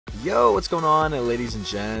Yo, what's going on, ladies and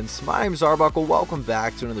gents? My name is Arbuckle. Welcome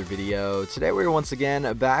back to another video. Today we're once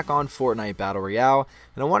again back on Fortnite Battle Royale,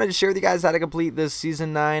 and I wanted to share with you guys how to complete this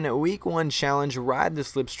Season 9 Week 1 challenge, ride the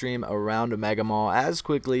slipstream around a Mega Mall as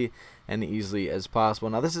quickly and easily as possible.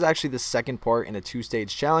 Now, this is actually the second part in a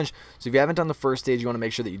two-stage challenge, so if you haven't done the first stage, you want to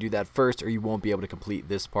make sure that you do that first, or you won't be able to complete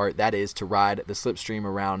this part. That is to ride the slipstream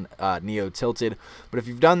around Neo Tilted. But if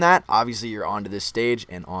you've done that, obviously you're onto this stage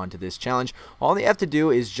and onto this challenge. All you have to do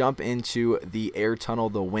is jump into the air tunnel,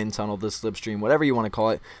 the wind tunnel, the slipstream, whatever you want to call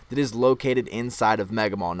it, that is located inside of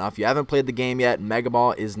Mega Mall. Now, if you haven't played the game yet, Mega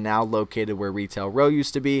Mall is now located where Retail Row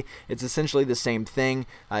used to be. It's essentially the same thing.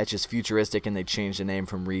 It's just futuristic, and they changed the name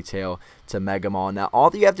from Retail to Mega Mall. Now, all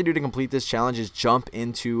that you have to do to complete this challenge is jump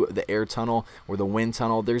into the air tunnel or the wind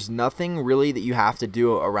tunnel. There's nothing really that you have to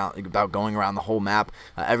do about going around the whole map.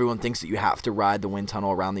 Everyone thinks that you have to ride the wind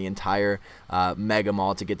tunnel around the entire Mega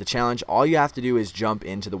Mall to get the challenge. All you have to do is jump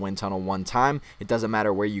into the wind tunnel one time. It doesn't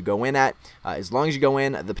matter where you go in at. As long as you go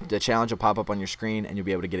in, the challenge will pop up on your screen and you'll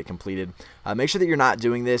be able to get it completed. Make sure that you're not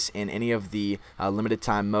doing this in any of the limited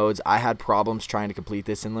time modes. I had problems trying to complete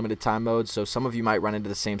this in limited time mode, so some of you might run into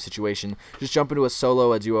the same situation. Just jump into a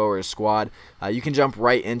solo, a duo, or a squad. You can jump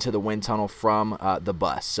right into the wind tunnel from the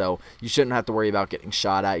bus, so you shouldn't have to worry about getting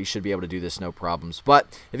shot at. You should be able to do this no problems. But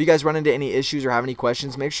if you guys run into any issues or have any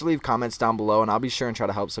questions, make sure to leave comments down below, and I'll be sure and try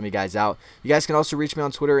to help some of you guys out. You guys can also reach me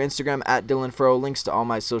on Twitter or Instagram at DylanFro. Links to all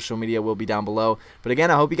my social media will be down below. But again,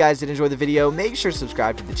 I hope you guys did enjoy the video. Make sure to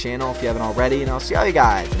subscribe to the channel if you haven't already, and I'll see all you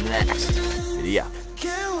guys in the next video.